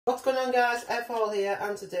What's going on, guys? Ev here,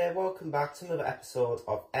 and today welcome back to another episode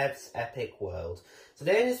of Ev's Epic World.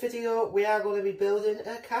 Today in this video we are going to be building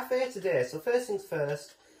a cafe today. So first things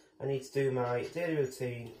first, I need to do my daily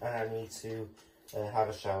routine and I need to have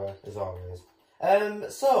a shower as always. I've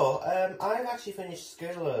actually finished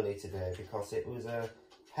school early today because it was a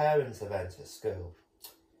parents event at school.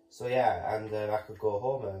 So yeah, and I could go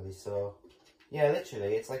home early, so yeah,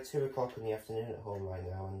 literally it's like 2 o'clock in the afternoon at home right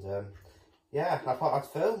now, and yeah, I thought I'd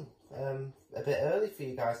film a bit early for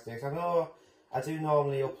you guys today. I know I do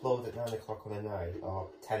normally upload at 9 o'clock on a night, or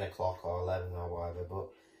 10 o'clock or 11 or whatever, but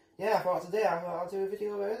yeah, I thought today I'll do a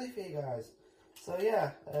video early for you guys. So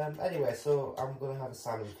yeah, anyway, so I'm going to have a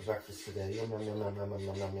salmon for breakfast today. Yum yum yum yum yum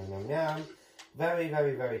yum yum yum yum yum. Very,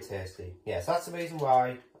 very, very tasty. Yes, that's the reason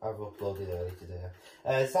why I've uploaded early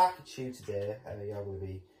today. Zach and Chew today, you're going to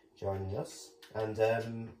be joining us. And,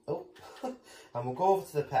 and we'll go over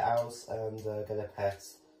to the pet house and get a pet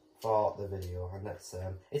for the video. And that's,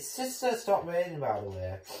 it's just stopped raining, by the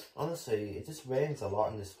way. Honestly, it just rains a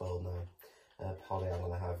lot in this world now. Polly, I'm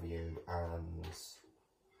going to have you, and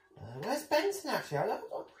where's Benton, actually? I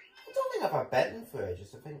don't think I've had Benton for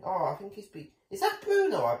ages. I think he's is that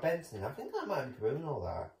Bruno or Benton? I think that might be Bruno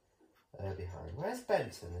there, behind. Where's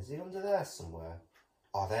Benton? Is he under there somewhere?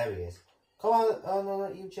 Oh, there he is. Come on. Oh, no,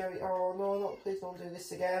 not you, Jerry. Oh, no, no, please don't do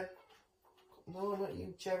this again. No, not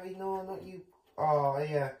you, Jerry. No, not you. Oh,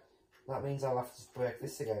 yeah. That means I'll have to break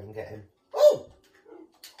this again and get him. Oh!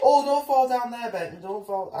 Oh, don't fall down there, Benton. Don't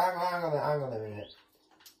fall. Hang on a minute.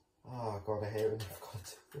 Oh, God, I hate when I've got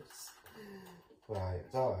to do this. Right,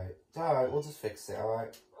 it's alright. It's alright, we'll just fix it,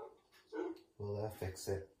 alright? We'll fix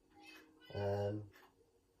it.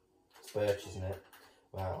 It's birch, isn't it?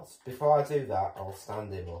 Well, before I do that, I'll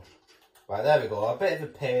stand him up. Right, there we go. A bit of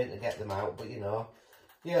a pain to get them out, but you know.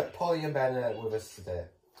 Yeah, Polly and Ben are with us today.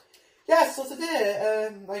 Yeah, so today,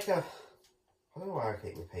 I don't know why I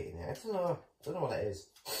keep repeating it. I don't know what it is.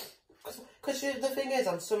 Because the thing is,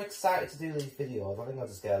 I'm so excited to do these videos. I think I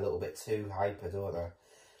just get a little bit too hyper, don't I?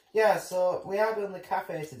 Yeah, so we are building the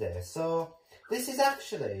cafe today. So this is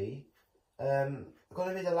actually going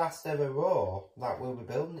to be the last ever row that we'll be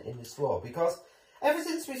building in this row, because ever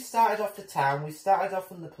since we started off the town, we started off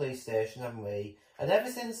from the police station, haven't we? And ever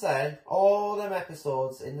since then, all them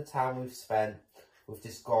episodes in the town we've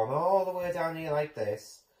just gone all the way down here like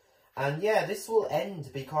this. And yeah, this will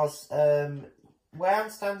end because where I'm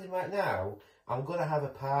standing right now, I'm going to have a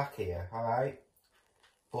park here, alright?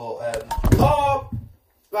 But,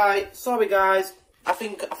 right, sorry guys, I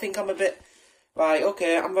think I'm a bit, right,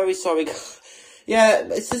 okay, I'm very sorry. Yeah,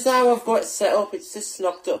 it's just how I've got it set up, it's just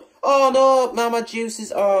knocked up. Oh no, now my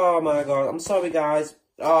juices, oh my God, I'm sorry guys.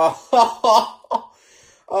 Oh,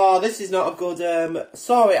 oh, this is not a good,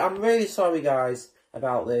 sorry, I'm really sorry guys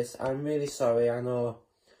about this, I'm really sorry, I know.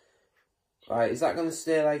 Right, is that going to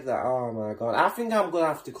stay like that? Oh my God, I think I'm going to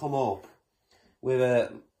have to come up with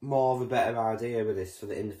a more of a better idea with this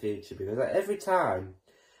in the future, because every time,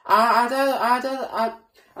 I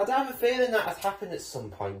don't have a feeling that has happened at some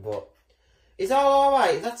point, but it's all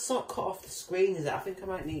alright. That's not cut off the screen, is it? I think I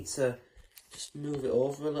might need to just move it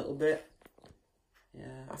over a little bit.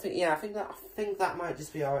 I think that might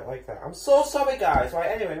just be alright like that. I'm so sorry guys.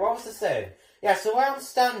 Right, anyway, what was I saying? Yeah, so where I'm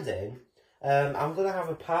standing, I'm gonna have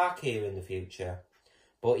a park here in the future.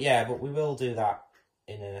 But we will do that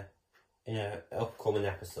in a upcoming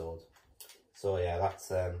episode. So yeah,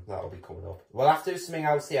 that'll be coming up. We'll have to do something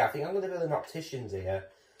else here. I think I'm gonna build an opticians here.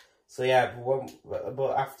 So yeah,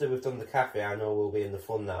 but after we've done the cafe, I know we'll be in the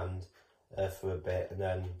funland for a bit, and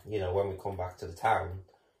then you know when we come back to the town,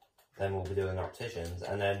 then we'll be doing opticians,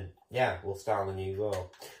 and then yeah, we'll start on a new row.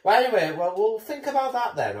 But anyway, well we'll think about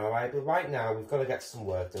that then, all right? But right now we've got to get some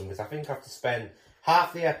work done, because I think I have to spend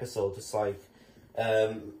half the episode just like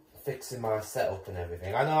fixing my setup and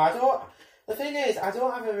everything. I know the thing is, I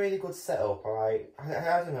don't have a really good setup, all right?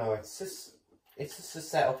 I don't know. It's just a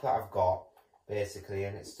setup that I've got. Basically,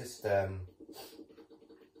 and it's just,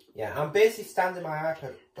 yeah, I'm basically standing my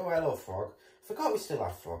iPad. Oh, hello, frog. Forgot we still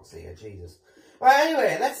have frogs here, Jesus. Right,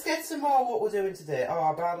 anyway, let's get some more what we're doing today.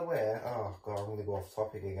 Oh, by the way, oh, God, I'm going to go off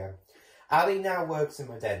topic again. Ali now works in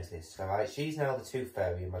my dentist, alright? She's now the tooth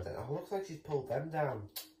fairy in my dentist. Oh, looks like she's pulled them down.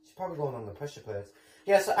 She's probably going on the pressure plates.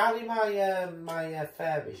 Yeah, so Ali, my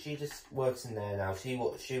fairy, she just works in there now. She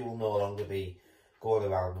will no longer be going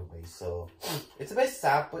around with me, so it's a bit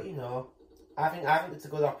sad, but, you know, I think it's a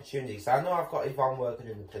good opportunity. So I know I've got Yvonne working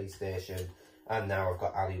in the police station, and now I've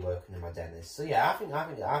got Ali working in my dentist. So yeah, I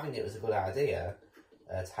think it was a good idea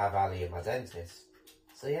to have Ali in my dentist.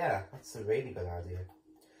 So yeah, that's a really good idea.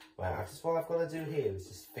 Right, what I've got to do here is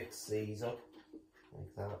just fix these up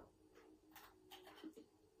like that.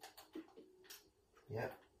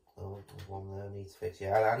 Yep. Oh, there's one there needs fixing.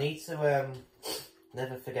 Yeah, I need to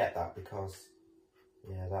never forget that because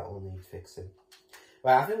yeah, that will need fixing.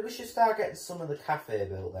 Right, I think we should start getting some of the cafe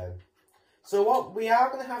built then. So what we are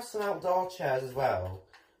going to have some outdoor chairs as well,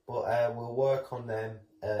 but we'll work on them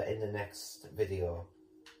in the next video.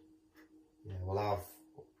 Yeah, we'll have.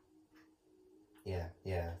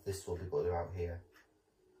 Yeah, this will be good out here.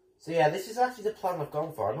 So yeah, this is actually the plan I've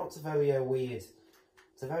gone for. I know it's a very weird,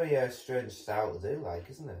 it's a very strange style to do, like,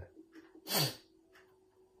 isn't it?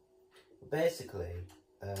 Basically,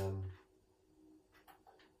 do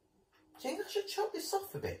you think I should chop this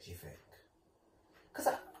off a bit, do you think?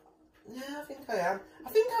 Because yeah, I think I am. I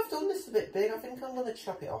think I've done this a bit big. I think I'm going to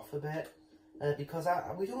chop it off a bit. Because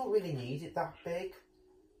we don't really need it that big.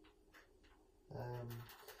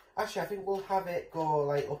 Actually, I think we'll have it go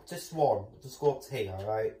like up just one. Just go up to here,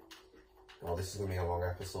 alright? Oh, this is going to be a long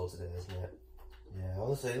episode today, isn't it? Yeah,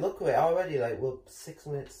 honestly, look at it already. Like, we're 6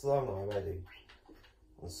 minutes long already.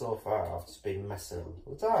 And so far, I've just been messing on.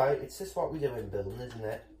 It's alright. It's just what we do in building, isn't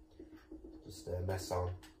it? Just mess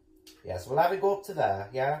on. Yeah, so we'll have it go up to there,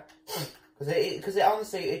 yeah? Because it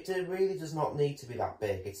honestly, it really does not need to be that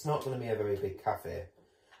big. It's not going to be a very big cafe.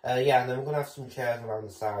 Yeah, and then we're going to have some chairs around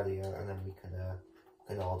the side here, and then we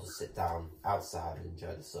can all just sit down outside and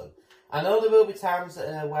enjoy the sun. I know there will be times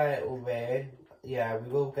where it will rain. Yeah,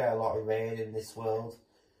 we will get a lot of rain in this world.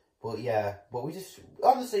 But yeah, but we just,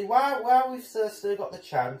 honestly, while we've still got the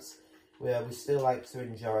chance, we still like to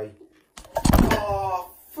enjoy. Oh,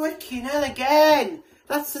 freaking hell again!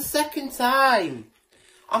 That's the second time!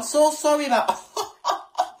 I'm so sorry about...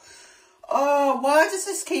 Oh, why does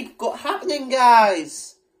this keep happening,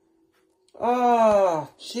 guys? Oh,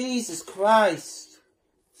 Jesus Christ.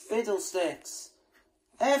 Fiddlesticks.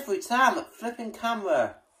 Every time at flipping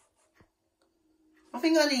camera. I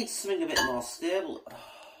think I need something a bit more stable.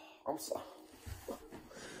 I'm sorry.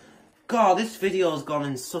 God, this video's gone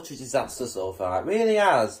in such a disaster so far. It really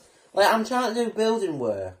has. Like, I'm trying to do building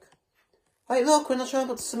work. Like, look, when I try and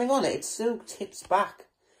put something on it, it still tips back.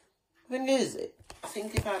 The thing is, I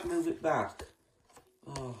think if I move it back...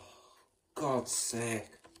 Oh, God's sake.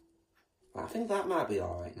 I think that might be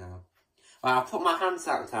alright now. Right, I'll put my hand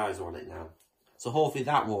sanitizer on it now. So hopefully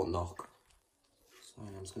that won't knock. Sorry,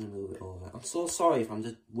 I'm just going to move it over. I'm so sorry if I'm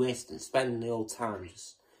just spending the whole time.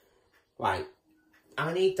 Right.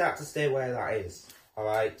 I need that to stay where that is.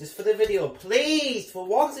 Alright, just for the video, please, for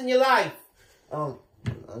once in your life. Oh,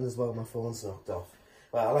 and as well my phone's knocked off.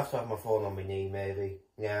 Well, I'll have to have my phone on my knee maybe.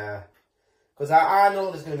 Yeah. Because I know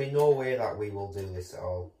there's going to be no way that we will do this at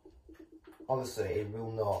all. Honestly, it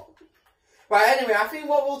will not. Right, anyway, I think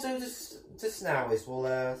what we'll do just now is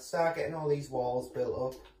we'll start getting all these walls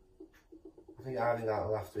built up. I think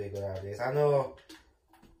that'll have to be a good idea. I know...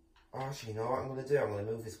 Oh, actually, you know what I'm going to do? I'm going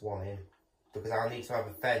to move this one in. Because I'll need to have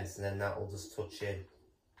a fence and then that will just touch in.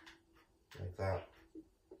 Like that.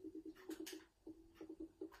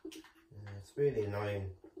 Yeah, it's really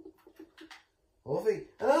annoying. Hopefully...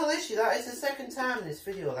 Oh, literally, that is the second time in this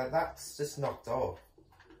video that that's just knocked off.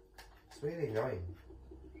 It's really annoying.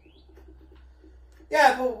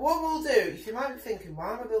 Yeah, but what we'll do, if you might be thinking,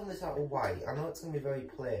 why am I building this out of white? I know it's going to be very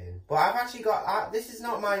plain. But I've actually got... this is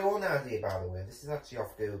not my own idea, by the way. This is actually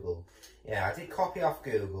off Google. Yeah, I did copy off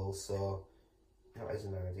Google, so... That is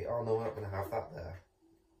an idea. Oh, no, we're not going to have that there.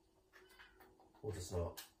 We'll just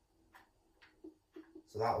not.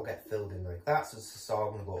 So that will get filled in like that. So this is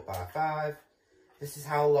all going to go up by 5. This is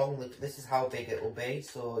how long... This is how big it will be.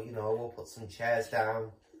 So, you know, we'll put some chairs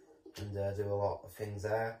down and do a lot of things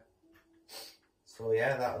there. So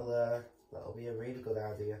yeah, that'll be a really good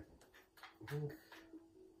idea. I think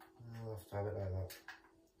I'll have to have it like that.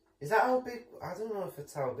 Is that how big? I don't know if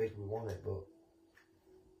it's how big we want it, but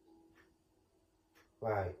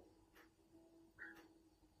right.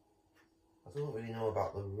 I don't really know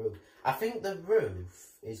about the roof. I think the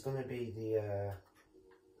roof is going to be the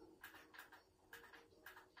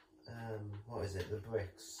what is it? The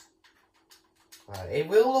bricks. Right. It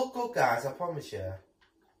will look good, guys. I promise you.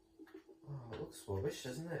 Oh, it looks rubbish,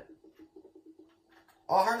 doesn't it?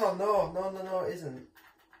 Oh, hang on, no, it isn't.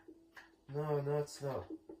 No, it's not.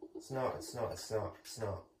 It's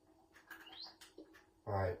not.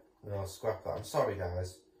 Right, no, scrap that. I'm sorry,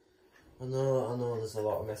 guys. I know there's a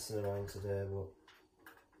lot of messing around today, but...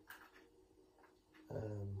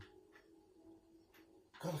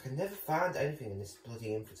 God, I can never find anything in this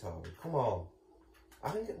bloody inventory. Come on.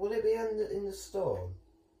 I think, will it be in the store?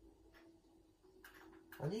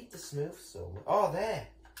 I need the smooth stone. Oh, there.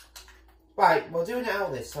 Right, we're doing it out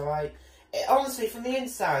of this, alright? Honestly, from the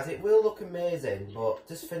inside, it will look amazing, but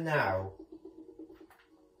just for now,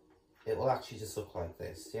 it will actually just look like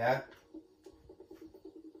this, yeah?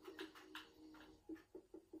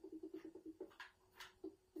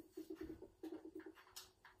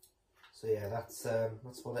 So yeah, that's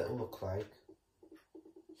what it'll look like.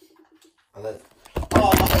 And then,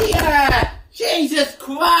 oh yeah! Jesus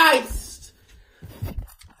Christ!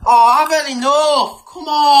 Oh, I've had enough! Come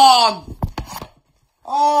on!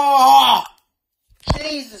 Oh!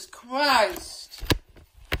 Jesus Christ!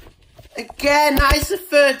 Again, that is the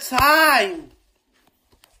third time!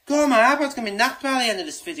 God, my iPad's gonna be knocked by the end of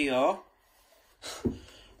this video.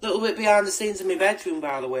 Little bit behind the scenes in my bedroom,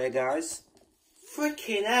 by the way, guys.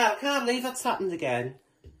 Freaking hell, I can't believe that's happened again.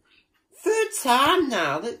 Third time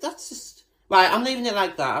now, that's just... Right, I'm leaving it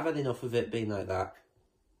like that. I've had enough of it being like that.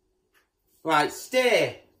 Right,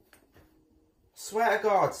 stay. Swear to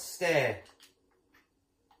God, stay.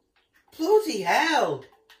 Bloody hell.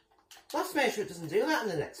 Let's make sure it doesn't do that in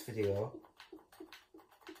the next video.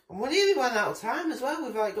 And we're nearly run out of time as well.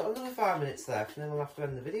 We've like got another 5 minutes left and then we'll have to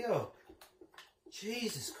end the video.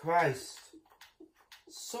 Jesus Christ.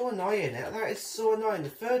 So annoying. That is so annoying. The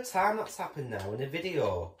third time that's happened now in a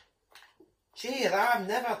video. Gee, I've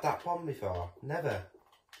never had that problem before. Never.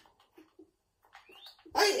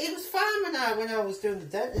 It was fine when I was doing the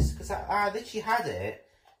dentist because I literally had it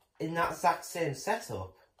in that exact same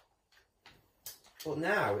setup. But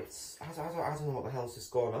now it's I don't know what the hell's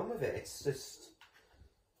just going on with it.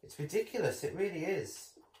 It's ridiculous. It really is.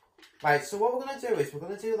 Right. So what we're gonna do is we're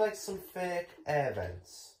gonna do like some fake air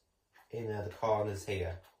vents in the corners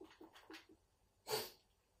here.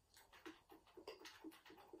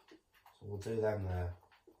 We'll do them there.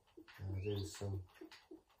 And we'll do some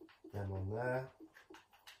them on there.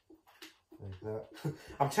 Like that.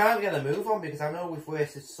 I'm trying to get a move on because I know we've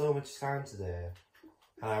wasted so much time today.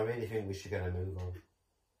 And I really think we should get a move on.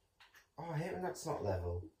 Oh, I hate when that's not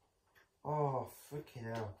level. Oh, freaking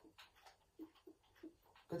hell.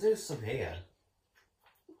 Could do some here.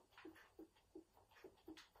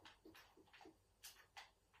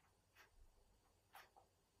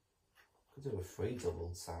 Could do a 3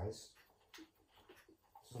 double size.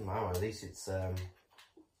 Doesn't matter, at least it's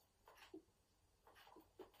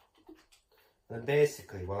then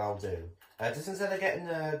basically what I'll do, just instead of getting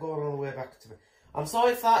going all the way back to I'm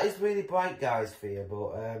sorry if that is really bright, guys, for you,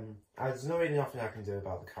 but there's not really nothing I can do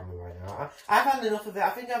about the camera right now. I've had enough of it.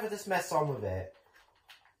 I think I've just mess on with it.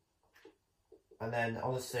 And then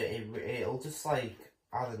honestly it'll just like,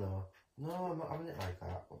 I don't know. No, I'm not having it like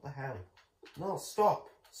that. What the hell? No, stop.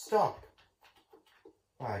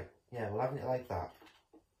 Right, yeah, we're having it like that.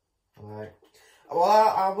 Alright. Well,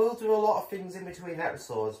 I will do a lot of things in between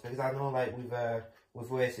episodes because I know like we've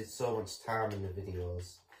wasted so much time in the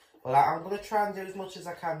videos. But I'm gonna try and do as much as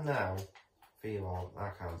I can now for you all. I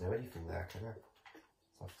can't do anything there, can I?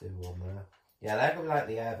 So I have to do one there. Yeah, they're gonna be like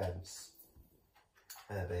the air vents.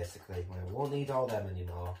 Basically, we won't need all them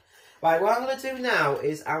anymore. Right, what I'm gonna do now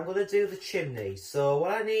is I'm gonna do the chimney. So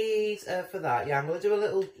what I need for that, yeah, I'm gonna do a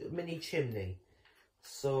little mini chimney.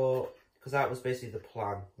 So, because that was basically the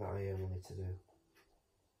plan that I wanted to do.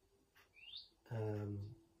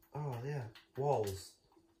 Oh yeah, walls.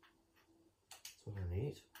 That's what I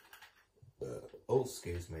need. Oh,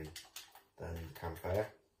 excuse me. Then I need a campfire.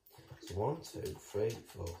 So 1, 2, 3,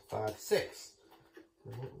 4, 5, 6.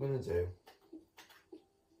 And what we're gonna do,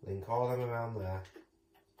 link all them around there.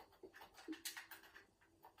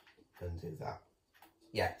 And do that.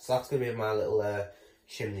 Yeah, so that's gonna be my little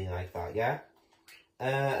chimney like that, yeah?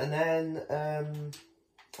 And then,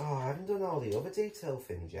 oh, I haven't done all the other detail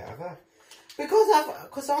things yet, have I?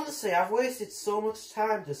 Because honestly, I've wasted so much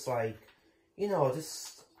time just like, you know,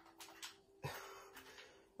 just,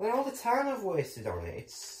 well, all the time I've wasted on it,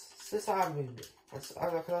 it's just, I don't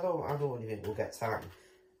really think we'll get time.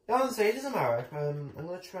 Honestly, it doesn't matter, I'm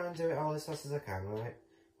going to try and do it all as fast as I can, right?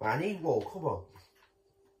 But I need wool, come on.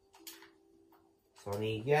 So I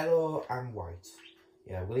need yellow and white.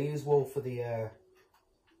 Yeah, we'll use wool for the,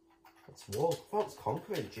 what's wool? I thought it was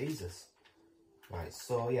concrete, Jesus. Right,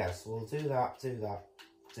 so yes, we'll do that, do that,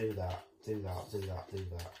 do that, do that, do that, do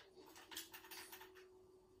that.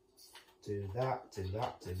 Do that, do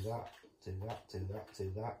that, do that, do that, do that,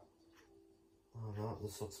 do that. Oh no, it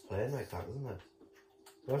just looks plain like that, doesn't it?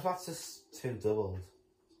 What if that's just 2 doubled?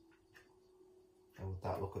 How would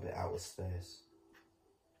that look a bit out of space?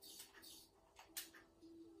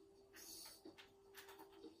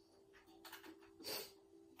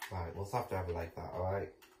 Right, we'll have to have it like that,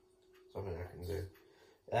 alright? Something I can do.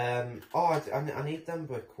 Oh, I need them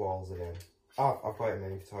brick walls again. Oh, I've got it in my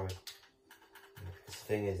inventory. The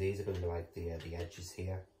thing is, these are going to be like the edges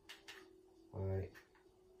here. Alright.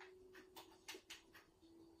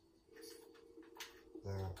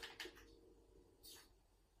 That.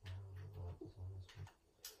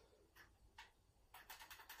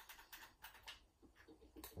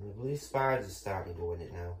 And the blue spiders are starting to go in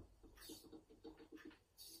it now.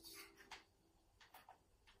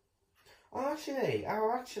 actually.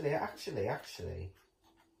 Oh, actually.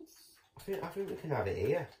 I think we can have it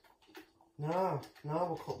here. No,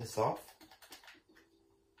 we'll cut this off.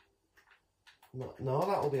 No,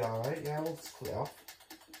 that'll be alright. Yeah, we'll just cut it off.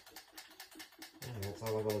 Alright, so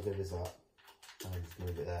all I've got to do is that. And just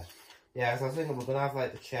move it there. Yeah, so I was thinking we're going to have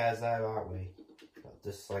like the chairs there, aren't we?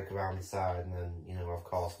 Just like around the side, and then, you know, of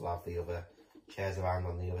course we'll have the other chairs around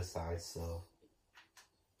on the other side, so.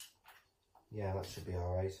 Yeah, that should be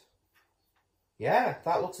alright. Yeah,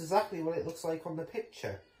 that looks exactly what it looks like on the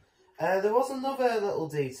picture. There was another little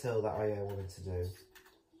detail that I wanted to do.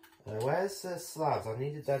 Where's the slabs? I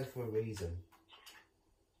needed them for a reason.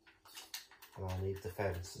 And I'll need the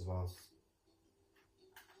fence as well.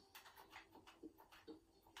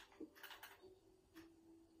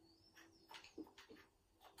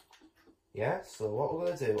 Yeah, so what we're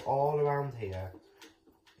going to do all around here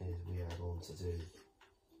is we are going to do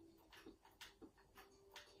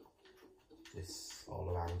this all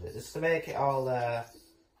around it, just to make it all look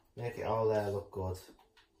good.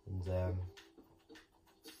 And yeah,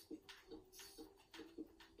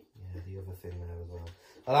 the other thing there as well.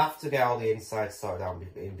 I'll have to get all the inside sorted out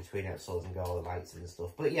in between episodes and get all the lights and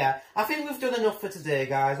stuff. But yeah, I think we've done enough for today,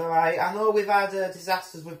 guys. Alright, I know we've had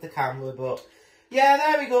disasters with the camera, but yeah,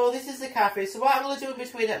 there we go. This is the cafe. So what I'm going to do in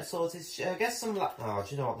between episodes is get some... Oh,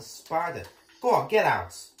 do you know what? The spider. Go on, get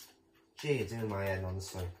out. Gee, you're doing my head,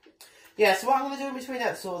 honestly. Yeah, so what I'm going to do in between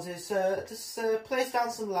episodes is just place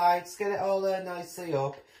down some lights, get it all nicely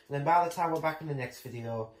up, and then by the time we're back in the next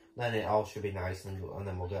video, then it all should be nice, and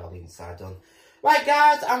then we'll get all the inside done. Right,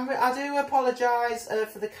 guys, I do apologise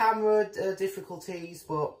for the camera difficulties,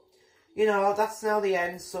 but, you know, that's now the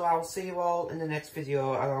end, so I'll see you all in the next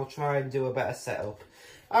video, and I'll try and do a better setup.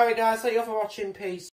 Alright, guys, thank you all for watching. Peace.